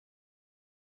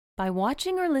By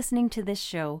watching or listening to this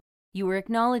show, you are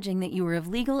acknowledging that you are of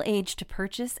legal age to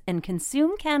purchase and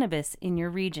consume cannabis in your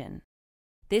region.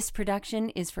 This production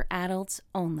is for adults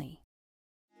only.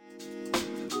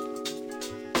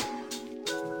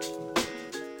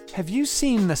 Have you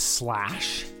seen the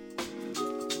Slash?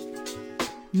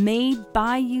 Made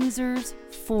by users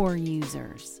for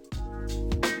users.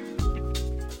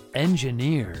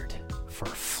 Engineered for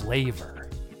flavor.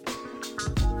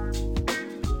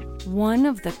 One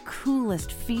of the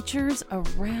coolest features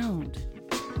around.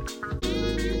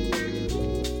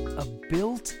 A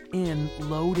built-in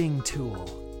loading tool.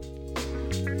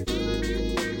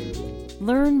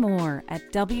 Learn more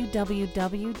at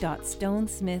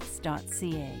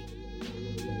www.stonesmiths.ca.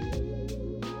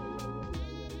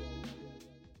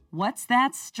 What's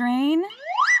that strain?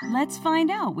 Let's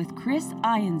find out with Chris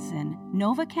Ianson,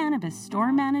 Nova Cannabis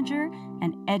store manager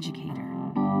and educator.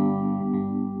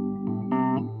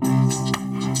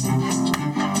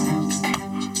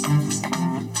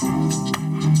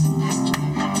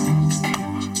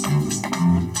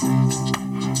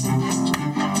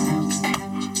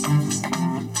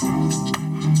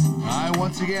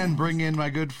 Once again, bring in my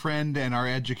good friend and our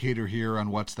educator here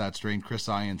on What's That Strain, Chris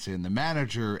Ianson, the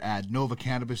manager at Nova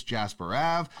Cannabis Jasper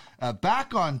Ave.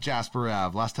 Back on Jasper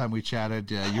Ave. Last time we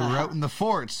chatted, you were out in the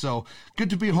fort, so good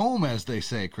to be home, as they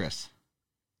say, Chris.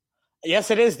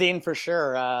 Yes, it is, Dean, for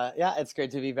sure. Yeah, it's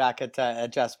great to be back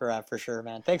at Jasper Ave for sure,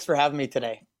 man. Thanks for having me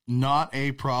today. Not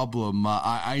a problem.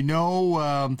 I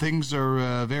know things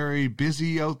are very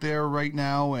busy out there right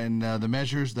now, and the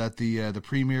measures that the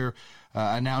Premier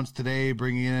announced today,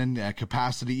 bringing in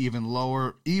capacity even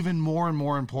lower, even more and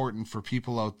more important for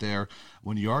people out there.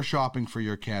 When you are shopping for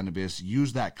your cannabis,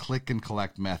 use that click and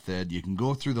collect method. You can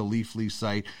go through the Leafly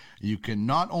site. You can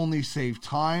not only save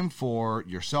time for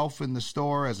yourself in the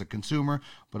store as a consumer,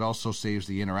 but also saves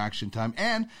the interaction time.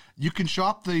 And you can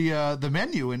shop the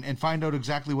menu and find out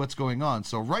exactly what's going on.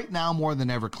 So right now, more than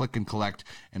ever, click and collect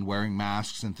and wearing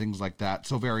masks and things like that.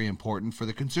 So very important for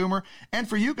the consumer and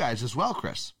for you guys as well,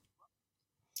 Chris.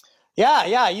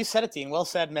 Yeah, you said it, Dean. Well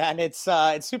said, man. It's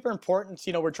super important.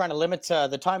 You know, we're trying to limit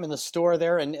the time in the store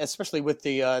there, and especially with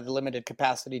the limited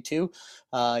capacity too.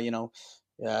 We don't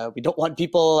want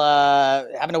people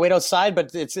having to wait outside,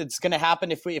 but it's going to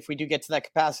happen if we do get to that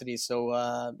capacity.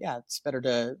 So it's better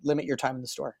to limit your time in the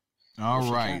store.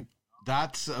 All right.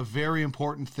 That's a very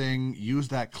important thing. Use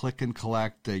that click and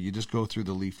collect. You just go through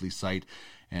the Leafly site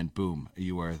and boom,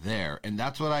 you are there. And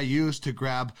that's what I used to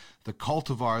grab the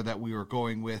cultivar that we were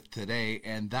going with today.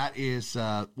 And that is,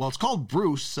 it's called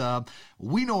Bruce.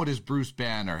 We know it as Bruce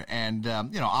Banner. And,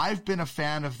 I've been a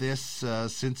fan of this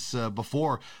since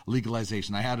before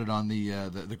legalization. I had it on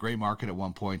the gray market at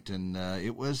one point, and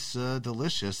it was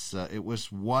delicious. It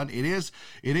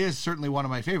is certainly one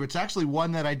of my favorites. Actually,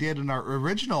 one that I did in our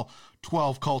original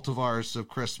 12 cultivars of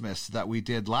Christmas that we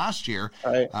did last year.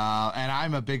 Right. And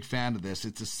I'm a big fan of this.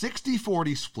 It's a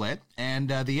 60-40 split, and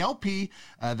the LP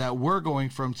that we're going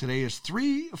from today is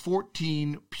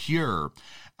 314 Pure.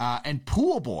 And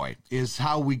Poolboy is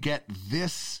how we get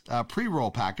this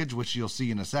pre-roll package, which you'll see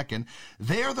in a second.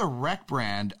 They're the rec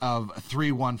brand of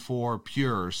 314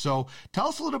 Pure. So tell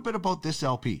us a little bit about this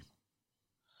LP.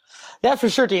 Yeah, for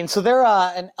sure, Dean. So they're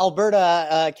an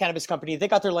Alberta cannabis company. They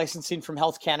got their licensing from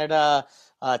Health Canada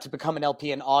to become an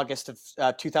LP in August of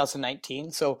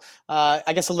 2019. So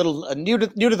I guess a little new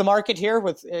to the market here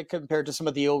with compared to some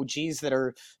of the OGs that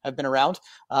have been around.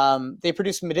 They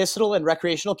produce medicinal and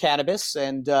recreational cannabis,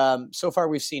 and so far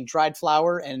we've seen dried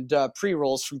flower and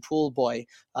pre-rolls from Poolboy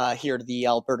here to the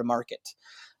Alberta market.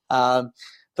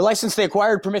 The license they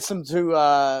acquired permits them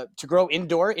to grow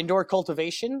indoor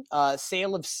cultivation,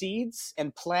 sale of seeds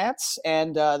and plants,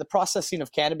 and the processing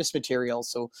of cannabis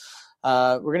materials. So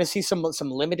we're going to see some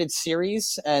limited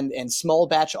series and small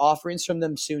batch offerings from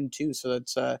them soon too. So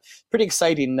it's pretty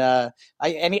exciting.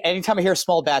 Anytime I hear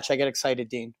small batch, I get excited,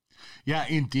 Dean. Yeah,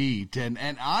 indeed. And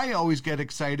I always get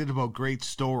excited about great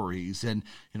stories and,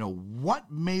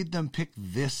 what made them pick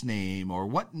this name or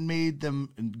what made them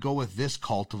go with this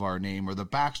cultivar name or the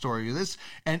backstory of this.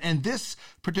 And this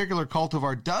particular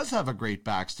cultivar does have a great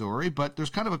backstory, but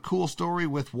there's kind of a cool story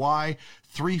with why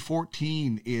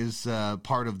 314 is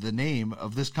part of the name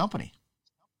of this company.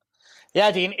 Yeah,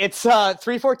 Dean, it's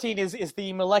 314 is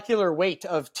the molecular weight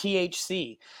of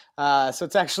THC. So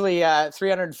it's actually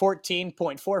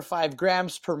 314.45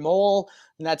 grams per mole,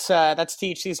 and that's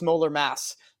THC's molar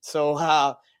mass. So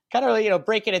kind of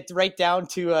breaking it right down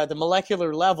to the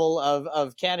molecular level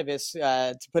of cannabis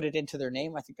to put it into their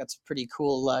name. I think that's a pretty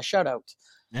cool shout out.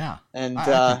 Yeah, and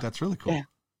I think that's really cool. Yeah.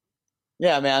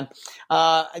 Yeah, man.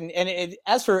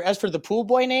 As for the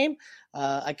Poolboy name,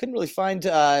 I couldn't really find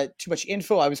too much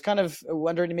info. I was kind of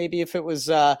wondering maybe if it was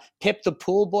Pip the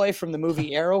Poolboy from the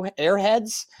movie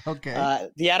Airheads, Okay.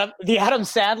 the Adam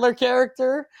Sandler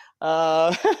character.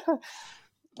 But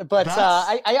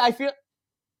I feel.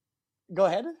 Go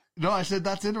ahead. No, I said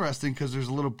that's interesting because there's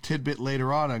a little tidbit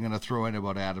later on I'm going to throw in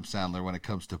about Adam Sandler when it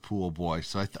comes to Pool Boy.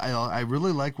 So I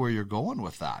really like where you're going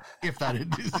with that, if that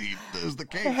is the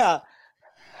case. Yeah,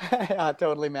 yeah,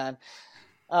 totally, man.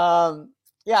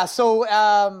 Yeah, so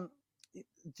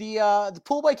the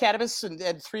Poolboy Cannabis and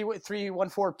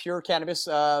 314 Pure Cannabis,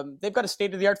 they've got a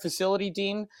state of the art facility,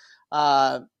 Dean,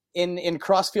 in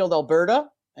Crossfield, Alberta,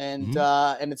 and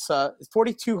it's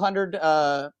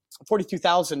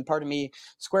 42,000, pardon me,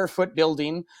 square foot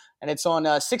building, and it's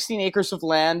on 16 acres of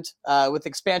land with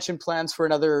expansion plans for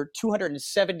another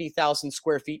 270,000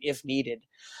 square feet if needed.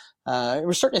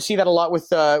 We're starting to see that a lot with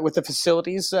the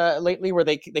facilities lately, where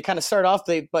they kind of start off,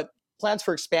 but plans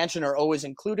for expansion are always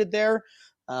included there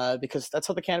because that's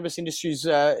how the cannabis industry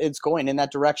is going in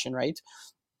that direction, right?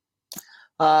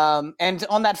 And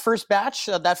on that first batch,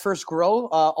 that first grow,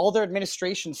 all their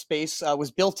administration space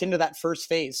was built into that first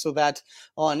phase, so that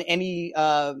on any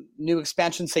new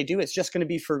expansions they do, it's just going to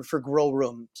be for grow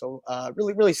room. So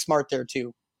really, really smart there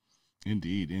too.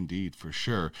 Indeed, for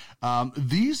sure.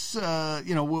 These,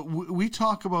 we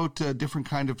talk about different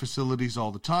kind of facilities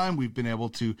all the time. We've been able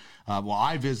to,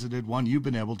 I visited one, you've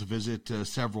been able to visit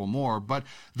several more, but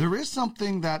there is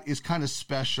something that is kind of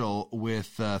special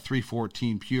with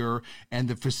 314 Pure and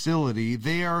the facility.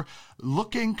 They are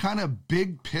looking kind of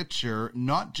big picture,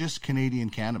 not just Canadian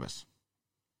cannabis.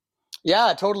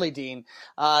 Yeah, totally, Dean.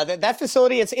 That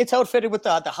facility, it's outfitted with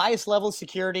the highest level of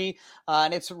security,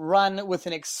 and it's run with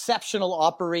an exceptional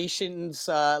operating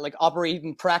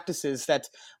practices that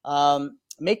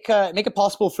make it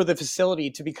possible for the facility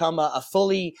to become a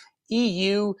fully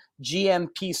EU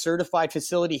GMP certified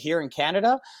facility here in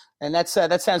Canada, and that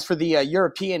stands for the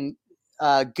European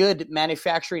Good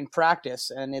Manufacturing Practice,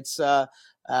 and it's a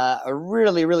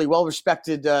really, really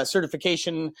well-respected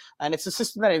certification, and it's a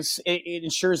system that it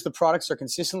ensures the products are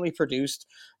consistently produced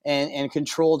and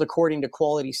controlled according to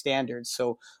quality standards.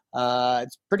 So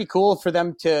it's pretty cool for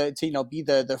them to be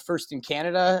the first in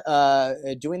Canada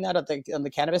doing that on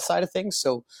the cannabis side of things.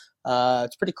 So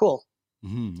it's pretty cool.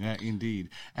 Mm-hmm. Yeah, indeed.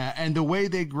 And the way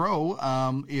they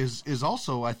grow is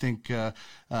also, I think,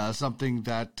 something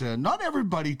that not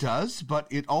everybody does, but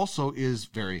it also is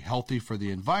very healthy for the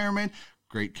environment.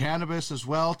 Great cannabis as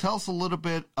well. Tell us a little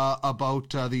bit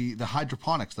about the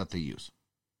hydroponics that they use.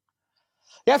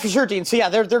 Yeah, for sure, Dean. So yeah,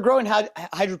 they're growing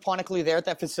hydroponically there at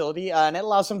that facility, and it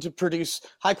allows them to produce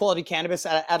high quality cannabis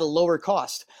at a lower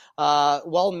cost,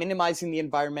 while minimizing the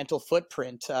environmental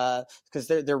footprint, because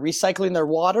they're recycling their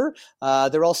water.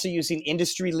 They're also using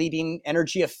industry leading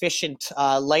energy efficient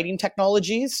lighting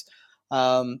technologies.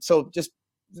 So just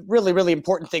really, really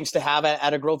important things to have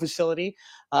at a grow facility.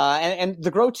 And the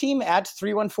grow team at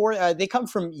 314, they come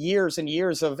from years and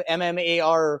years of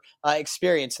MMAR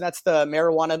experience, and that's the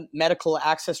Marijuana Medical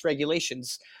Access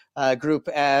Regulations group.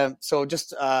 So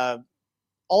just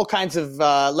all kinds of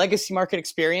legacy market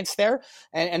experience there,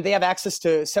 and they have access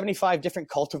to 75 different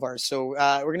cultivars. So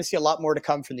we're going to see a lot more to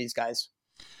come from these guys.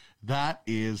 That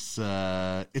is,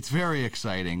 it's very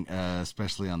exciting,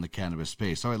 especially on the cannabis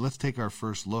space. All right, let's take our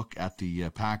first look at the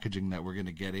packaging that we're going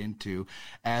to get into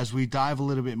as we dive a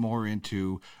little bit more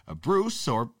into Bruce,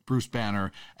 or Bruce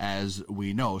Banner, as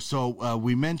we know. So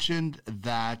we mentioned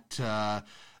that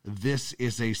this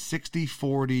is a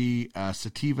 60-40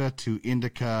 sativa to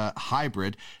indica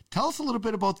hybrid. Tell us a little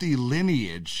bit about the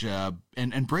lineage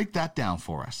and break that down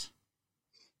for us.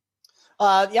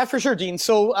 Yeah, for sure, Dean.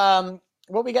 So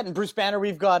what we got in Bruce Banner,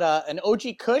 we've got an OG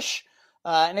Kush,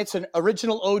 and it's an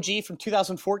original OG from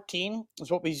 2014.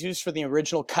 Is what we used for the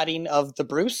original cutting of the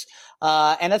Bruce,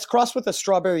 and that's crossed with a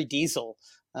strawberry diesel.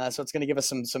 So it's going to give us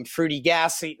some fruity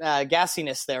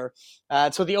gassiness there.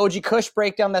 So the OG Kush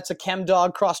breakdown, that's a Chem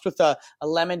Dog crossed with a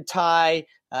lemon Thai,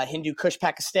 Hindu Kush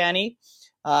Pakistani.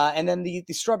 And then the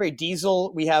strawberry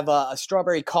diesel, we have a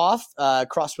strawberry cough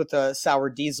crossed with a sour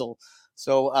diesel.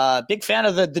 So big fan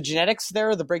of the genetics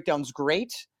there. The breakdown's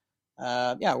great.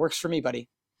 Yeah, it works for me, buddy.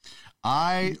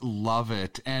 I love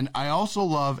it. And I also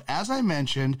love, as I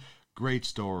mentioned, great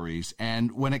stories.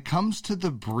 And when it comes to the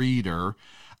breeder,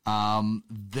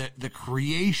 the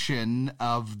creation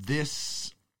of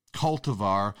this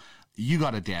cultivar, you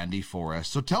got a dandy for us.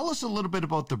 So tell us a little bit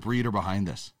about the breeder behind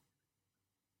this.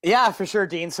 Yeah, for sure,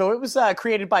 Dean. So it was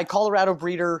created by Colorado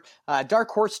breeder Dark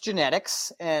Horse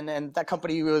Genetics, and that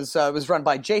company was run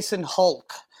by Jason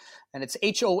Hulk, and it's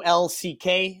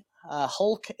HOLCK.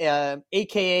 Hulk,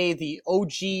 aka the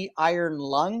OG Iron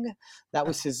Lung. That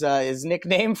was his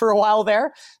nickname for a while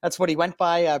there. That's what he went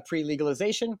by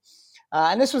pre-legalization.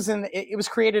 And this was it was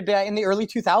created in the early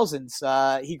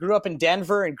 2000s. He grew up in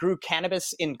Denver and grew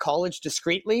cannabis in college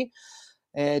discreetly.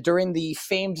 During the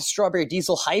famed strawberry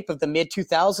diesel hype of the mid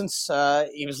 2000s,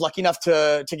 he was lucky enough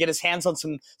to get his hands on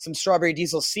some strawberry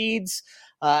diesel seeds.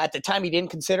 At the time, he didn't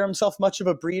consider himself much of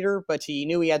a breeder, but he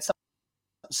knew he had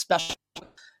something special.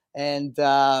 And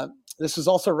this was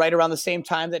also right around the same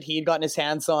time that he had gotten his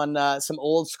hands on some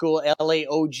old school LA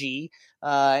OG.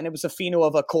 And it was a pheno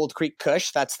of a Cold Creek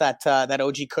Kush. That's that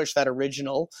OG Kush, that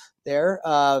original there.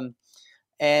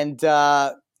 And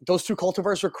those two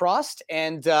cultivars were crossed,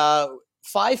 and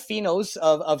 5 phenos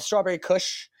of strawberry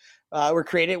Kush were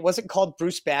created. It wasn't called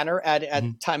Bruce Banner at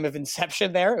time of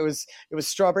inception. There, it was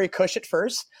strawberry Kush at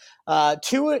first.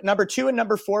 Number 2 and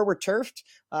number 4 were turfed.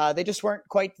 They just weren't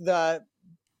quite the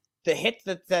hit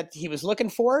that he was looking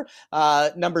for.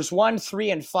 Numbers 1,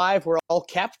 3, and 5 were all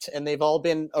kept, and they've all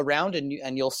been around,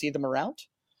 and you'll see them around.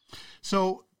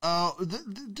 So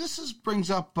this brings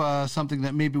up something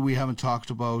that maybe we haven't talked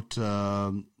about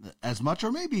as much,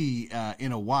 or maybe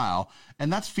in a while,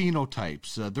 and that's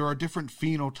phenotypes. There are different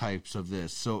phenotypes of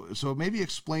this. So maybe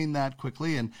explain that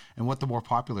quickly and what the more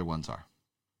popular ones are.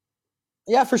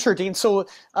 Yeah, for sure, Dean. So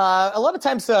a lot of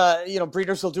times,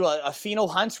 breeders will do a pheno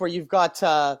hunt where you've got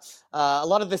a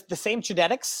lot of the same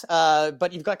genetics,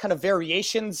 but you've got kind of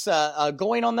variations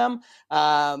going on them,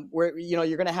 where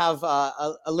you're going to have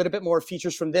a little bit more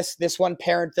features from this one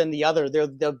parent than the other.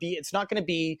 It's not going to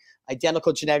be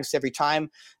identical genetics every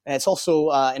time, and it's also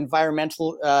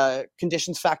environmental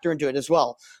conditions factor into it as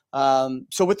well.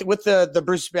 So with the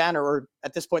Bruce Banner, or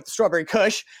at this point the Strawberry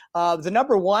Kush, the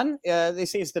number 1 they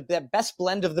say is the best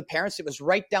blend of the parents. It was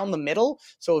right down the middle,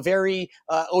 so very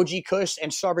OG Kush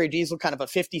and Strawberry Diesel, kind of a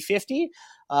 50-50.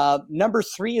 Number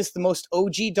 3 is the most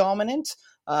OG dominant,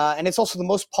 and it's also the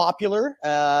most popular,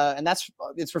 and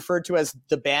it's referred to as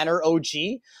the Banner OG,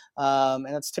 and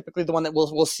that's typically the one that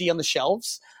we'll see on the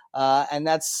shelves. And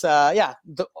that's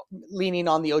leaning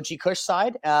on the OG Kush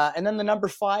side. And then the number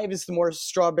 5 is the more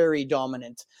strawberry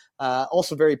dominant,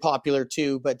 also very popular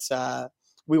too, but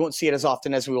we won't see it as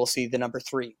often as we will see the number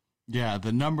 3. Yeah,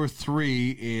 the number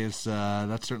 3 is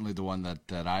that's certainly the one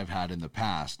that I've had in the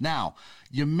past. Now,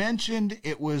 you mentioned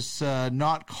it was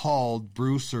not called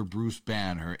Bruce or Bruce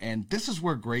Banner, and this is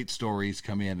where great stories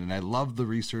come in, and I love the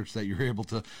research that you're able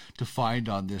to find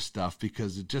on this stuff,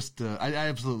 because it just I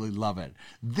absolutely love it.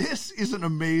 This is an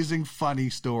amazing, funny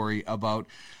story about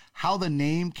how the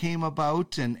name came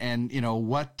about, and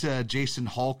what Jason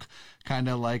Hulk kind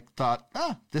of thought,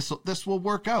 this will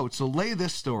work out. So lay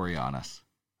this story on us.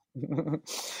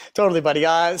 Totally, buddy.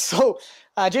 So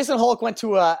Jason Hulk went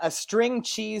to a String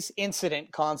Cheese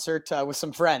Incident concert with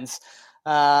some friends.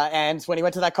 And when he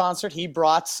went to that concert, he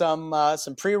brought some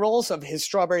pre-rolls of his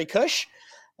Strawberry Kush.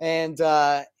 And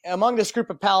among this group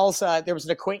of pals, there was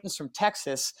an acquaintance from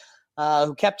Texas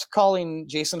who kept calling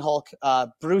Jason Hulk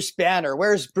Bruce Banner.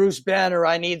 Where's Bruce Banner?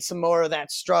 I need some more of that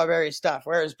strawberry stuff.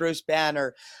 Where's Bruce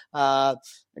Banner?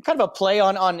 Kind of a play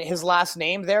on his last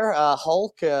name there,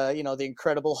 Hulk, the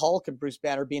Incredible Hulk, and Bruce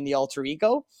Banner being the alter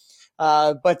ego.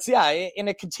 But yeah, in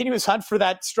a continuous hunt for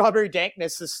that strawberry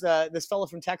dankness, this fellow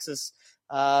from Texas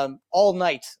all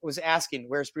night was asking,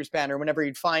 "Where's Bruce Banner?" Whenever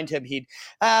he'd find him, he'd,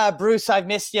 "Bruce, I've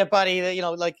missed you, buddy.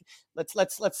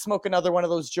 Let's smoke another one of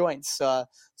those joints."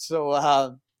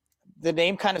 So the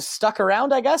name kind of stuck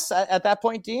around, I guess, at that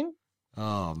point, Dean.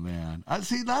 Oh, man.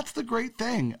 See, that's the great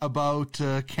thing about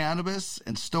cannabis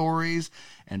and stories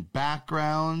and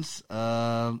backgrounds.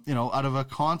 Out of a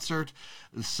concert,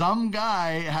 some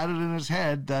guy had it in his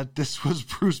head that this was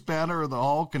Bruce Banner or the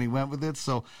Hulk, and he went with it.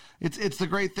 So it's the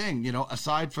great thing.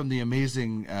 Aside from the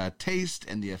amazing taste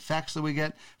and the effects that we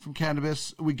get from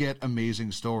cannabis, we get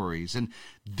amazing stories. And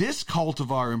this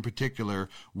cultivar in particular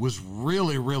was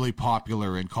really, really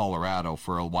popular in Colorado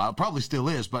for a while. Probably still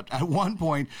is, but at one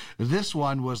point, this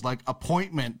one was like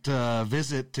appointment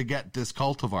visit to get this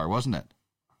cultivar, wasn't it?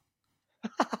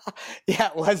 Yeah,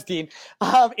 it was, Dean.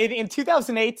 In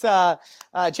 2008,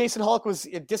 Jason Hulk was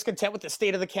discontent with the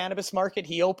state of the cannabis market.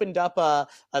 He opened up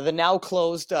the now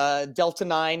closed Delta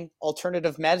 9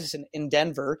 alternative medicine in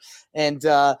Denver. And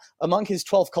among his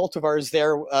 12 cultivars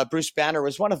there, Bruce Banner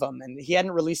was one of them. And he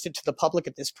hadn't released it to the public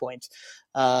at this point.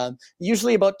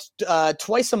 Usually about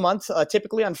twice a month,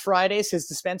 typically on Fridays, his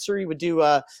dispensary would do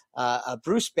a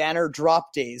Bruce Banner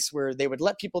drop days where they would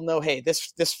let people know, hey,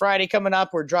 this Friday coming up,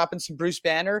 we're dropping some Bruce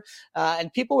Banner.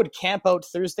 And people would camp out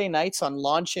Thursday nights on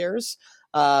lawn chairs,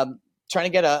 trying to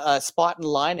get a spot in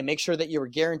line and make sure that you were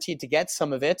guaranteed to get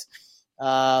some of it.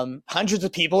 Hundreds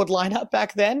of people would line up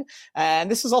back then.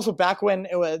 And this is also back when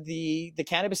the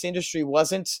cannabis industry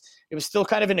wasn't, it was still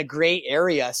kind of in a gray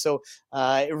area. So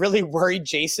it really worried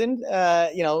Jason,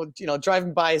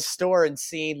 driving by his store and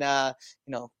seeing,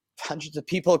 hundreds of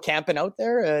people camping out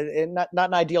there, and not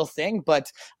an ideal thing.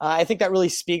 But I think that really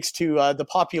speaks to the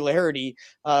popularity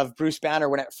of Bruce Banner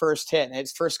when it first hit and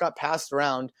it first got passed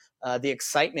around, the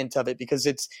excitement of it, because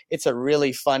it's a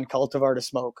really fun cultivar to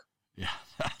smoke. Yeah,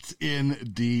 that's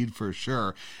indeed for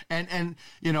sure. And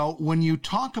when you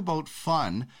talk about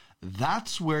fun,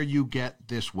 that's where you get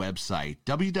this website,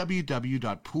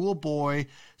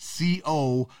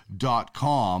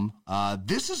 www.poolboyco.com.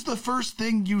 This is the first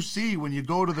thing you see when you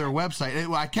go to their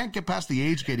website. I can't get past the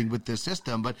age gating with this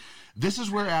system, but this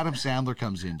is where Adam Sandler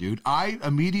comes in, dude. I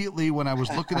immediately, when I was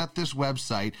looking at this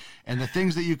website and the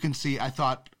things that you can see, I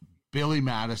thought, Billy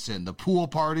Madison, the pool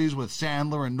parties with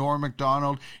Sandler and Norm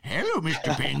Macdonald. Hello,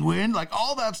 Mr. Penguin, like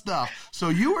all that stuff. So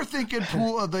you were thinking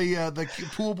the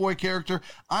pool boy character.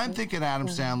 I'm thinking Adam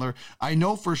Sandler. I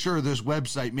know for sure this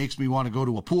website makes me want to go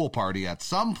to a pool party at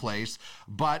some place,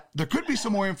 but there could be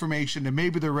some more information and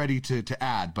maybe they're ready to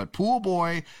add. But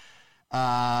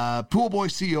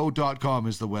poolboyco.com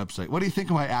is the website. What do you think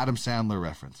of my Adam Sandler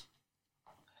reference?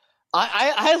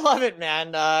 I love it,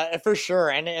 man, for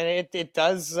sure, and it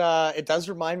does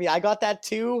remind me. I got that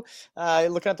too.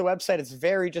 Looking at the website, it's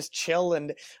very just chill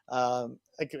and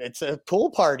like it's a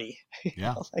pool party.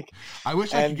 Yeah, I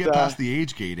wish I could get past the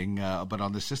age gating, but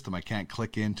on the system I can't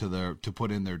click into to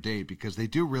put in their date because they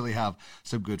do really have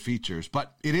some good features,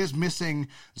 but it is missing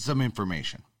some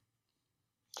information.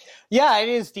 Yeah, it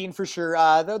is, Dean, for sure.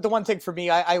 The one thing for me,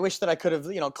 I wish that I could have,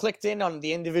 clicked in on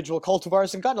the individual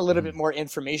cultivars and gotten a little bit more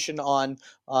information on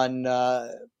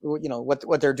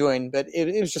what they're doing. But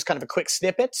it was just kind of a quick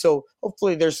snippet. So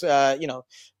hopefully there's,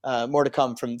 more to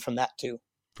come from that too.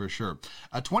 For sure.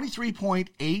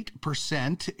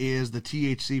 23.8% is the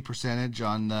THC percentage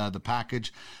on the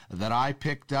package that I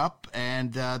picked up.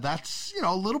 And that's,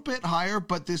 a little bit higher,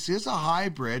 but this is a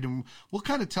hybrid. And we'll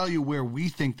kind of tell you where we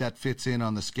think that fits in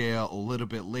on the scale a little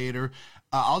bit later.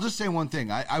 I'll just say one thing.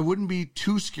 I wouldn't be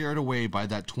too scared away by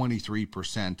that 23%,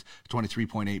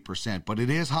 23.8%, but it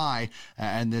is high.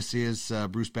 And this is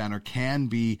Bruce Banner can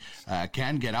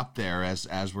get up there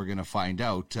as we're going to find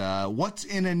out. What's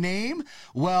in a name?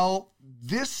 Well,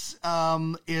 this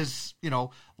is,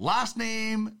 last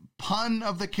name, pun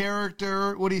of the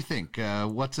character. What do you think?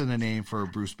 What's in a name for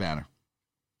Bruce Banner?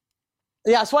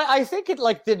 Yeah, so I think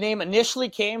the name initially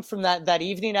came from that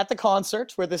evening at the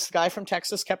concert where this guy from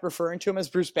Texas kept referring to him as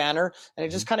Bruce Banner, and it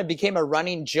just kind of became a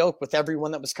running joke with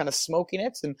everyone that was kind of smoking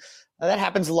it, and that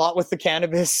happens a lot with the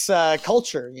cannabis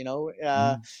culture.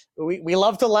 We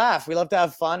love to laugh, we love to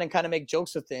have fun, and kind of make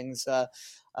jokes with things. So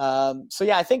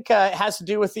yeah, I think it has to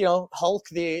do with Hulk,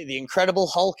 the Incredible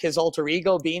Hulk, his alter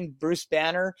ego being Bruce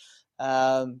Banner.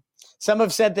 Some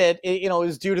have said that it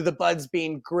was due to the buds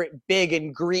being big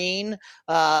and green,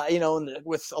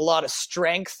 with a lot of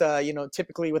strength.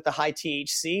 Typically with the high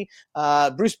THC.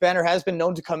 Bruce Banner has been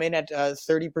known to come in at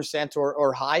 30%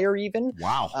 or higher, even.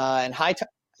 Wow. And High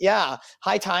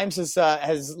Times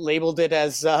has labeled it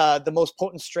as the most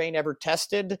potent strain ever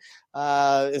tested.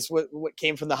 Is what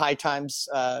came from the High Times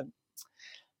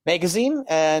magazine.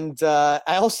 And I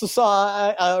also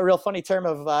saw a real funny term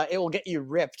of it will get you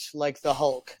ripped like the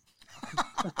Hulk.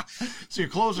 So your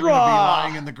clothes are going to be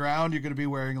lying in the ground. You're going to be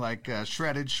wearing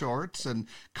shredded shorts, and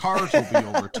cars will be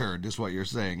overturned, is what you're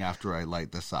saying after I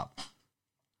light this up.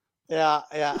 Yeah,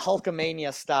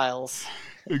 Hulkamania styles.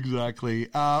 Exactly.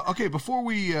 Okay, before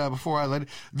I light it,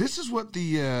 this is what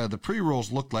the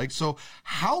pre-rolls look like. So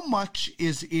how much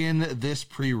is in this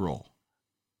pre-roll?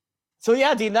 So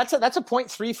yeah, Dean, that's a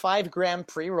 0.35 gram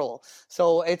pre-roll.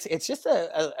 So it's just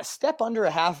a step under a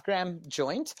half gram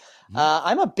joint.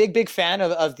 I'm a big fan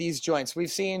of these joints. We've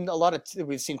seen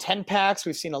 10 packs,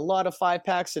 we've seen a lot of 5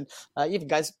 packs, and even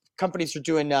companies are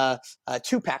doing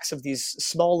 2 packs of these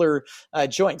smaller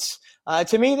joints.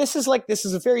 To me, this is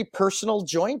a very personal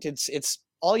joint. It's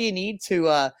all you need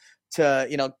to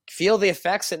feel the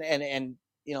effects and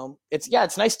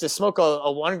it's nice to smoke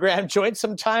a 1 gram joint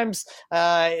sometimes,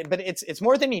 but it's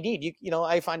more than you need.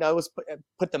 I find I always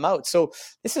put them out. So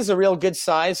this is a real good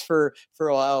size for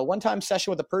a one-time session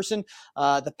with a person.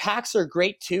 The packs are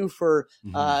great too for,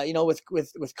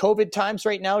 with COVID times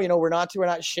right now, we're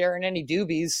not sharing any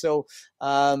doobies. So,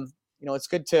 it's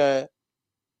good to,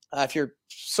 if you're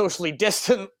socially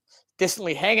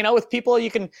distantly hanging out with people, you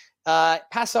can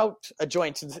pass out a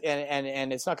joint,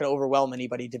 and it's not going to overwhelm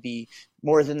anybody to be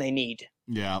more than they need.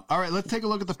 Yeah. All right, let's take a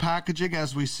look at the packaging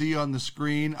as we see on the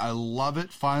screen. I love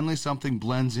it. Finally, something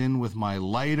blends in with my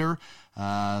lighter,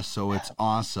 so it's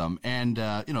awesome. And,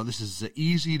 this is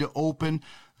easy to open.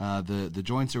 The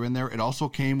joints are in there. It also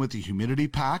came with the humidity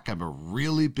pack. I'm a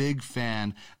really big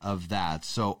fan of that.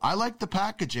 So I like the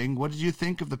packaging. What did you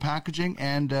think of the packaging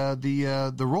and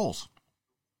the rolls?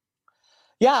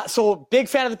 Yeah, so big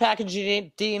fan of the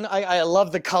packaging, Dean. I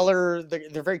love the color.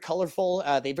 They're very colorful.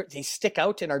 They stick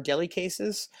out in our deli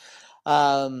cases.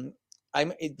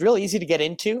 It's really easy to get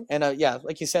into, and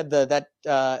like you said, that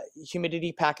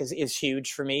humidity pack is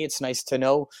huge for me. It's nice to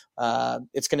know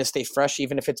it's going to stay fresh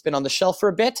even if it's been on the shelf for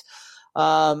a bit.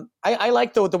 I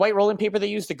like the white rolling paper they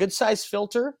use, the good size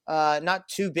filter, not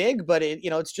too big, but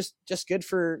it's just good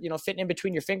for fitting in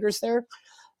between your fingers there.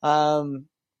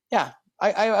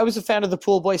 I was a fan of the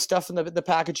Poolboy stuff and the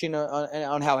packaging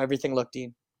on how everything looked,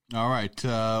 Dean. All right.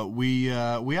 We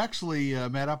actually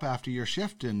met up after your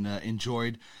shift and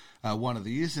enjoyed one of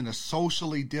these in a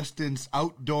socially distanced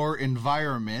outdoor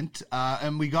environment.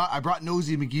 And I brought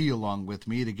Nosy McGee along with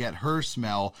me to get her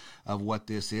smell of what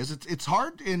this is. It's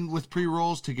hard with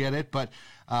pre-rolls to get it, but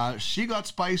she got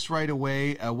spice right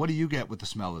away. What do you get with the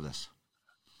smell of this?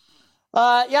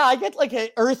 I get like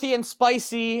a earthy and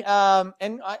spicy,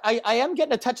 and I am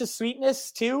getting a touch of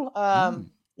sweetness too.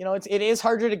 It is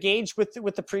harder to gauge with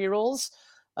the pre-rolls,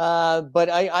 but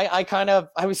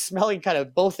I was smelling kind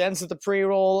of both ends of the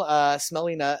pre-roll,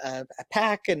 smelling a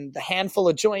pack and a handful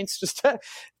of joints just to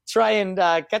try and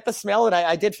get the smell, and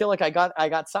I did feel like I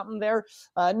got something there.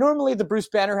 Normally the Bruce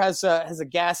Banner has a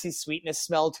gassy sweetness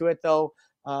smell to it though.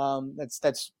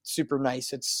 That's super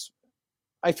nice.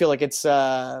 I feel like it's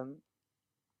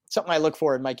something I look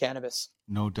for in my cannabis.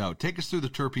 No doubt. Take us through the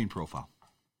terpene profile.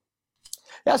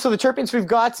 Yeah, so the terpenes we've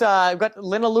got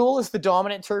linalool is the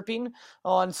dominant terpene.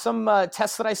 On some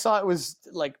tests that I saw, it was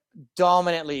like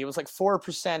dominantly, it was like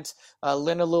 4%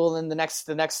 linalool, and the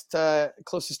next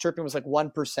closest terpene was like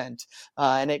 1%,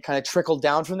 and it kind of trickled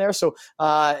down from there. So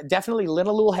definitely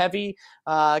linalool heavy.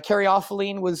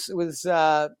 Caryophyllene was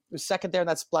second there, and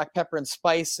that's black pepper and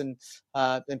spice, and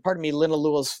pardon me,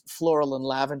 linalool is floral and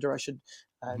lavender. I should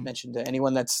mention to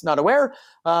anyone that's not aware.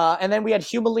 And then we had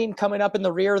humulene coming up in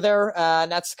the rear there,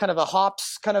 and that's kind of a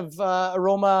hops kind of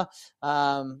aroma.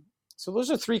 So those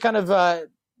are three kind of,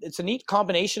 it's a neat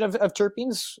combination of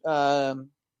terpenes.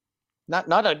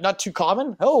 Not too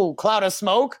common. Oh, cloud of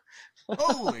smoke.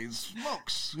 Holy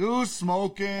smokes. Who's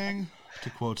smoking? To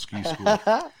quote Ski School.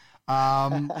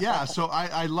 So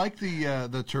I like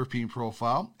the terpene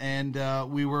profile,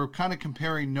 and we were kind of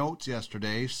comparing notes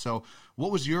yesterday. So what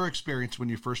was your experience when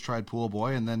you first tried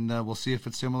Poolboy? And then we'll see if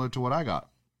it's similar to what I got.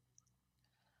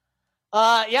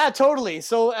 Yeah, totally.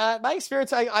 So my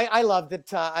experience, I loved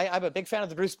it. I'm a big fan of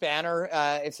the Bruce Banner.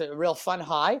 It's a real fun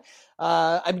high.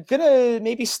 I'm going to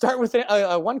maybe start with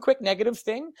one quick negative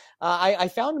thing. I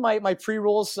found my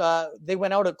pre-rolls, they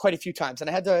went out quite a few times, and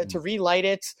I had to relight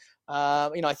it.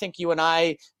 I think you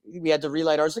and we had to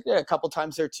relight ours a couple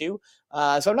times there too.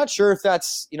 So I'm not sure if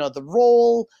that's, the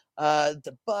roll,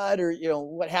 the bud, or,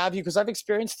 what have you, because I've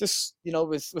experienced this,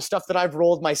 with stuff that I've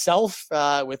rolled myself,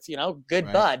 with, good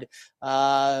Right. bud.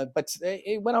 But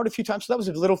it went out a few times. So that was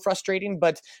a little frustrating,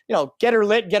 but, get her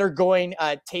lit, get her going,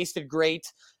 tasted great.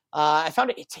 I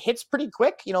found it hits pretty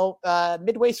quick,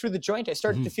 midway through the joint. I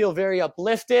started to feel very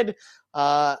uplifted.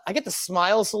 I get the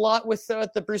smiles a lot with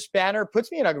the Bruce Banner.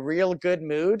 Puts me in a real good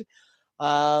mood.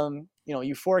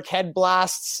 Euphoric head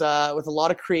blasts with a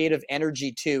lot of creative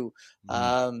energy too.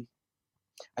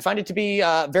 I find it to be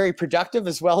very productive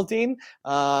as well, Dean.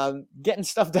 Getting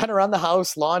stuff done around the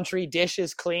house, laundry,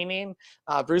 dishes, cleaning.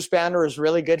 Bruce Banner is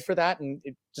really good for that, and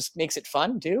it just makes it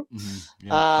fun too.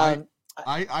 Yeah.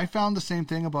 I found the same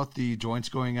thing about the joints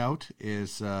going out.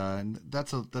 Is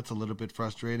that's a little bit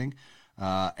frustrating,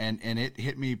 and it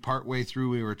hit me partway through.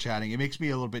 We were chatting. It makes me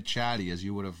a little bit chatty, as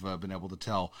you would have been able to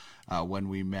tell when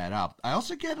we met up. I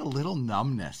also get a little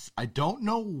numbness. I don't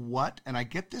know what, and I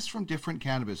get this from different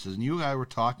cannabises. And you and I were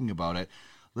talking about it.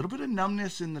 A little bit of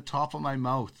numbness in the top of my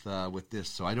mouth with this.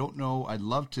 So I don't know. I'd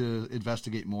love to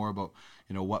investigate more about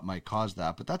what might cause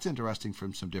that. But that's interesting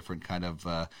from some different kind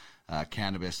of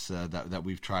cannabis that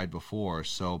we've tried before.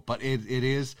 So, but it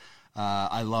is.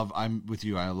 I'm with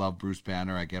you. I love Bruce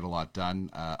Banner. I get a lot done.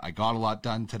 I got a lot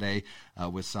done today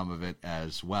with some of it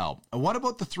as well. What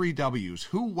about the 3 W's?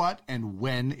 Who, what, and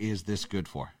when is this good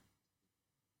for?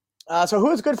 So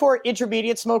who is good for?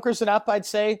 Intermediate smokers and up, I'd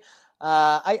say.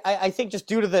 I think just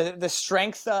due to the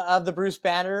strength of the Bruce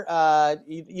banner,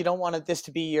 you don't want this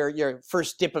to be your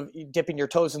first dipping your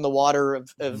toes in the water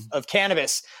of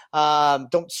cannabis.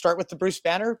 Don't start with the Bruce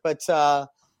banner, but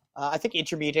I think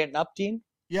intermediate and up, Dean.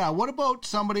 Yeah, what about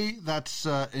somebody that's,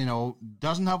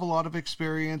 doesn't have a lot of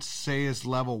experience, say is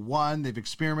level 1, they've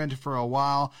experimented for a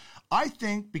while. I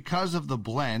think because of the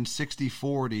blend,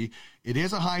 60-40, it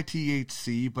is a high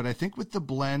THC, but I think with the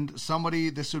blend,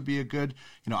 this would be a good,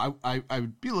 I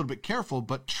would be a little bit careful,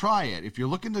 but try it. If you're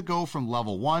looking to go from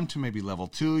level 1 to maybe level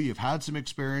 2, you've had some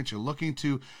experience, you're looking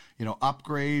to,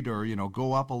 upgrade or,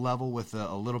 go up a level with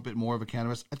a little bit more of a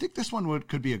cannabis, I think this one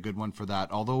could be a good one for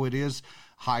that. Although it is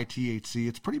high THC,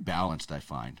 it's pretty balanced, I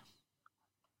find.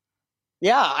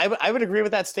 Yeah, I would agree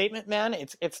with that statement, man.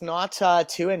 It's not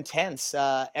too intense.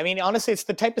 Honestly, it's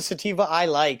the type of sativa I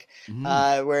like,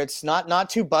 where it's not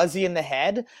too buzzy in the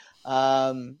head.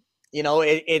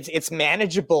 It's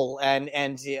manageable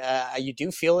and you do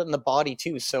feel it in the body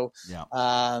too. So,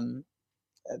 I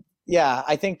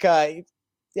think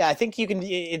you can.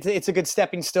 It's a good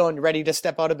stepping stone, ready to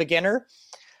step out a beginner.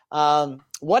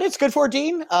 What it's good for,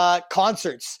 Dean?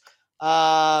 Concerts.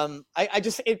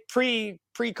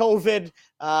 Pre-COVID,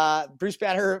 Bruce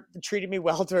Banner treated me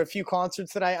well to a few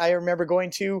concerts that I remember going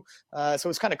to. So it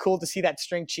was kind of cool to see that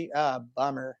string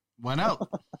bummer. Went out.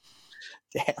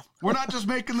 Damn. We're not just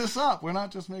making this up.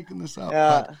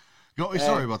 Yeah.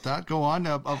 Sorry about that. Go on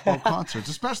about concerts,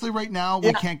 especially right now.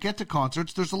 We can't get to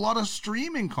concerts. There's a lot of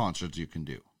streaming concerts you can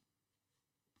do.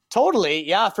 Totally.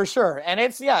 Yeah, for sure. And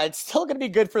it's still going to be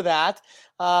good for that.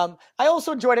 I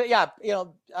also enjoyed it. Yeah.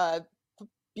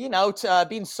 Being out,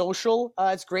 being social,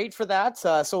 it's great for that.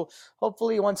 So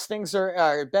hopefully once things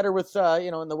are better with,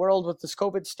 in the world with this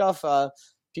COVID stuff,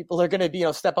 people are going to be,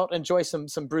 step out and enjoy some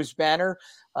Bruce Banner.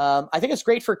 I think it's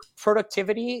great for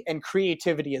productivity and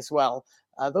creativity as well.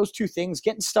 Those two things,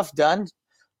 getting stuff done,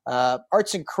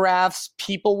 arts and crafts,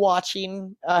 people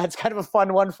watching. It's kind of a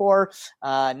fun one for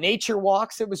nature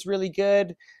walks. It was really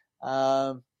good.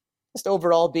 Just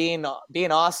overall being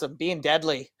awesome, being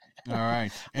deadly. All right.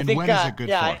 And when is it good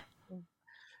for?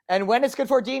 And when it's good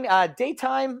for, Dean,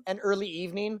 daytime and early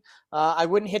evening. I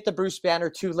wouldn't hit the Bruce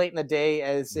Banner too late in the day,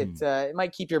 as it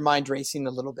might keep your mind racing a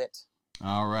little bit.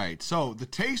 All right. So the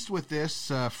taste with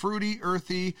this, fruity,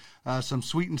 earthy, some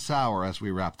sweet and sour as we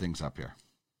wrap things up here.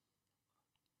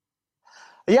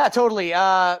 Yeah, totally.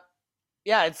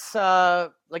 It's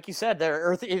like you said, there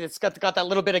earthy. It's got that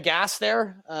little bit of gas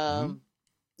there.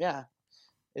 Yeah.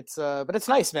 It's but it's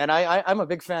nice, man. I'm a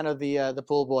big fan of the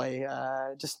Poolboy.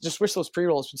 Just wish those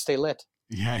pre-rolls would stay lit.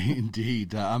 Yeah,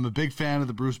 indeed. I'm a big fan of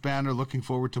the Bruce Banner. Looking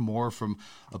forward to more from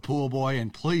a Poolboy.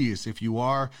 And please, if you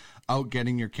are out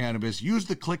getting your cannabis, use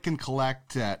the click and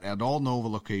collect at all Nova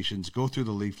locations. Go through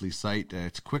the Leafly site.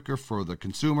 It's quicker for the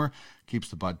consumer, keeps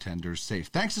the bud tenders safe.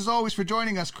 Thanks as always for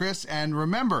joining us, Chris. And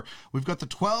remember, we've got the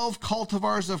 12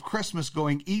 cultivars of Christmas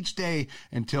going each day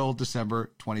until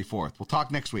December 24th. We'll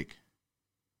talk next week.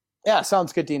 Yeah,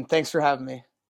 sounds good, Dean. Thanks for having me.